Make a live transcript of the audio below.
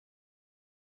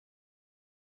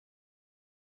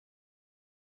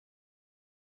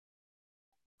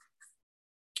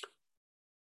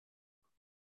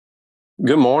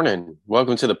Good morning.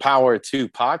 Welcome to the Power of Two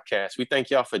podcast. We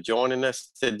thank y'all for joining us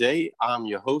today. I'm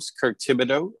your host, Kirk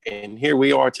Thibodeau, and here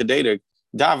we are today to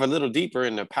dive a little deeper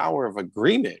in the power of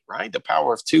agreement, right? The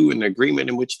power of two and the agreement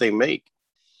in which they make.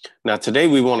 Now, today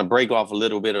we want to break off a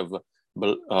little bit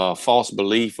of false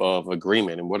belief of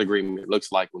agreement and what agreement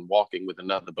looks like when walking with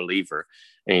another believer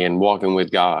and walking with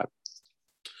God.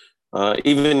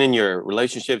 Even in your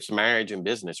relationships, marriage, and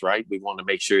business, right? We want to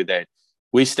make sure that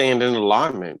we stand in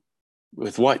alignment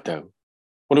with what though?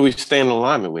 What do we stand in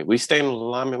alignment with? We stand in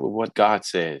alignment with what God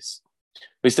says.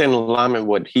 We stand in alignment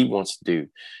with what He wants to do.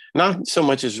 Not so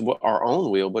much as our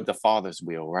own will, but the Father's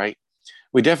will, right?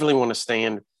 We definitely want to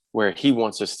stand where He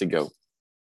wants us to go.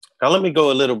 Now, let me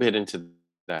go a little bit into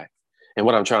that and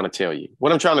what I'm trying to tell you.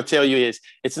 What I'm trying to tell you is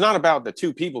it's not about the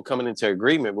two people coming into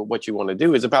agreement with what you want to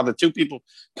do. It's about the two people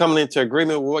coming into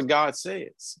agreement with what God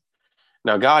says.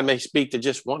 Now, God may speak to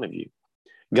just one of you.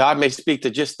 God may speak to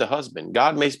just the husband.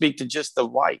 God may speak to just the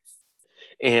wife.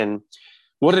 And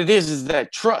what it is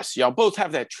that trust. Y'all both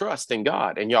have that trust in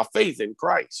God and y'all faith in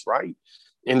Christ, right?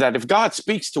 And that if God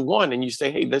speaks to one and you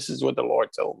say, hey, this is what the Lord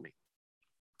told me,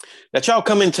 that y'all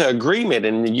come into agreement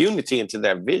and unity into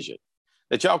that vision,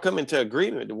 that y'all come into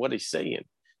agreement with what He's saying,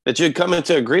 that you come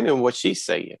into agreement with what she's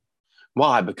saying.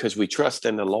 Why? Because we trust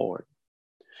in the Lord.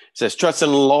 It says, trust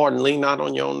in the Lord and lean not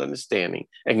on your own understanding.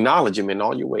 Acknowledge Him in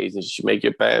all your ways and you should make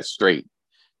your path straight,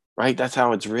 right? That's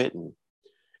how it's written.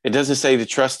 It doesn't say to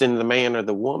trust in the man or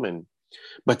the woman,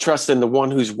 but trust in the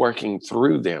one who's working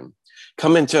through them.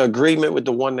 Come into agreement with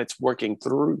the one that's working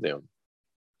through them,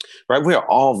 right? We are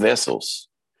all vessels.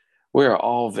 We are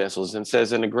all vessels. And it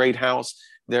says in a great house,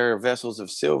 there are vessels of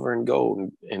silver and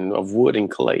gold and of wood and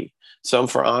clay, some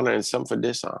for honor and some for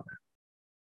dishonor.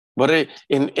 But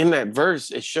in that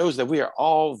verse, it shows that we are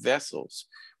all vessels.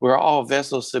 We're all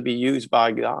vessels to be used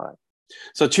by God.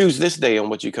 So choose this day on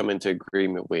what you come into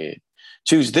agreement with.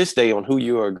 Choose this day on who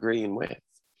you are agreeing with.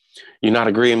 You're not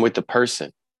agreeing with the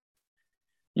person.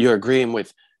 You're agreeing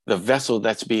with the vessel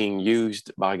that's being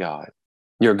used by God.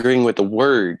 You're agreeing with the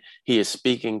word He is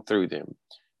speaking through them.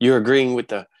 You're agreeing with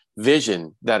the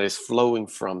vision that is flowing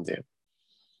from them.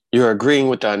 You're agreeing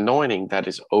with the anointing that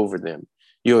is over them.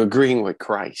 You're agreeing with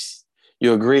Christ.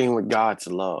 You're agreeing with God's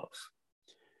love.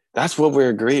 That's what we're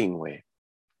agreeing with.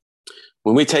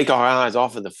 When we take our eyes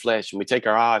off of the flesh and we take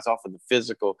our eyes off of the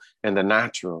physical and the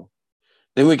natural,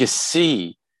 then we can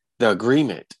see the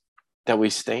agreement that we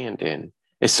stand in.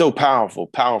 It's so powerful,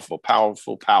 powerful,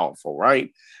 powerful, powerful,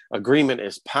 right? Agreement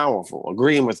is powerful.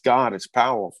 Agreeing with God is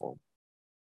powerful.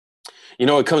 You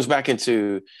know, it comes back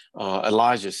into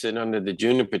Elijah sitting under the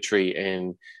juniper tree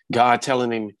and God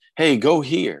telling him, hey, go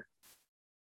here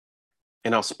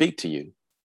and I'll speak to you.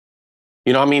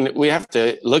 You know, I mean, we have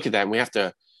to look at that and we have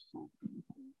to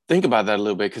think about that a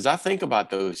little bit because I think about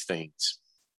those things.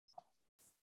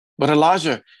 But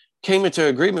Elijah came into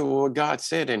agreement with what God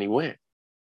said and he went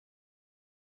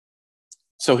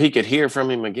so he could hear from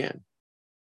Him again.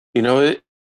 You know,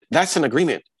 that's an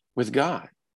agreement with God.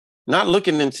 Not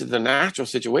looking into the natural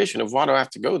situation of why do I have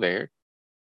to go there,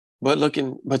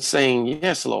 but saying,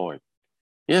 yes, Lord.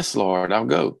 Yes, Lord, I'll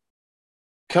go.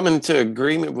 Coming into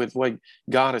agreement with what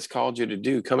God has called you to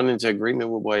do, coming into agreement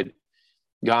with what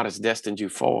God has destined you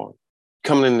for,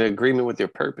 coming into agreement with your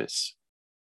purpose.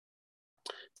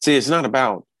 See, it's not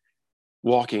about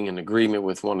walking in agreement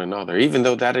with one another, even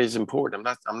though that is important.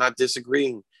 I'm not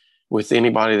disagreeing with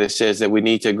anybody that says that we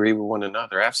need to agree with one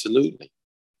another. Absolutely.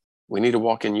 We need to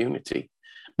walk in unity,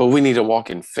 but we need to walk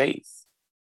in faith.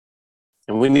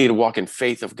 And we need to walk in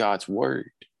faith of God's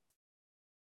word.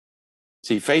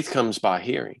 See, faith comes by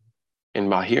hearing and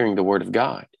by hearing the word of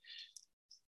God.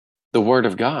 The word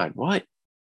of God, what?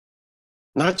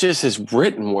 Not just His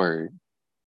written word,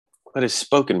 but His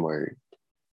spoken word.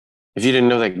 If you didn't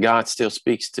know that God still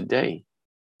speaks today,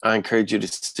 I encourage you to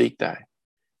seek that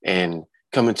and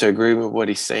come into agreement with what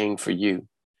He's saying for you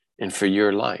and for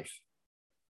your life.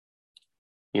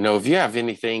 You know, if you have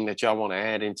anything that y'all want to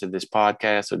add into this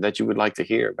podcast or that you would like to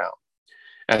hear about,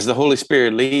 as the Holy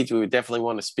Spirit leads, we would definitely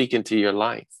want to speak into your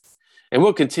life. And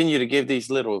we'll continue to give these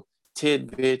little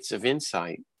tidbits of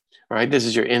insight, right? This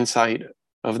is your insight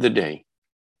of the day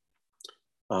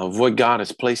of what God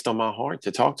has placed on my heart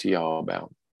to talk to y'all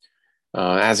about.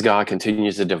 As God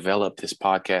continues to develop this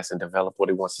podcast and develop what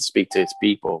He wants to speak to His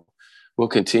people, we'll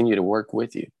continue to work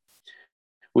with you.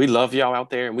 We love y'all out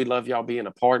there and we love y'all being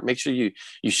a part. Make sure you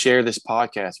share this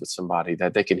podcast with somebody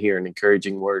that they can hear an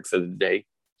encouraging word for the day.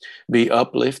 Be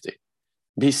uplifted.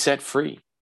 Be set free.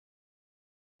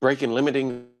 Breaking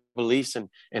limiting beliefs and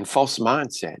false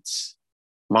mindsets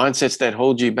that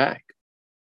hold you back.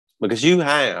 Because you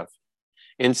have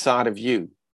inside of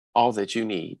you all that you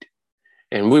need.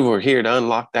 And we were here to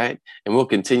unlock that, and we'll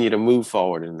continue to move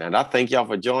forward in that. I thank y'all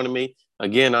for joining me.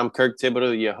 Again, I'm Kirk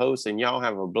Thibodeau, your host, and y'all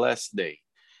have a blessed day.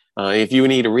 If you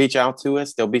need to reach out to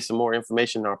us, there'll be some more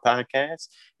information in our podcast.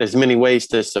 There's many ways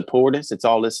to support us. It's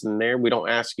all listed in there. We don't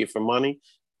ask you for money,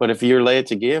 but if you're led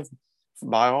to give,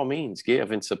 by all means,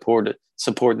 give and support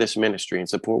this ministry and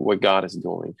support what God is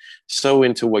doing. Sow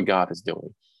into what God is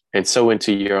doing and sow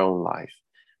into your own life.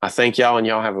 I thank y'all, and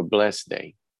y'all have a blessed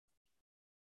day.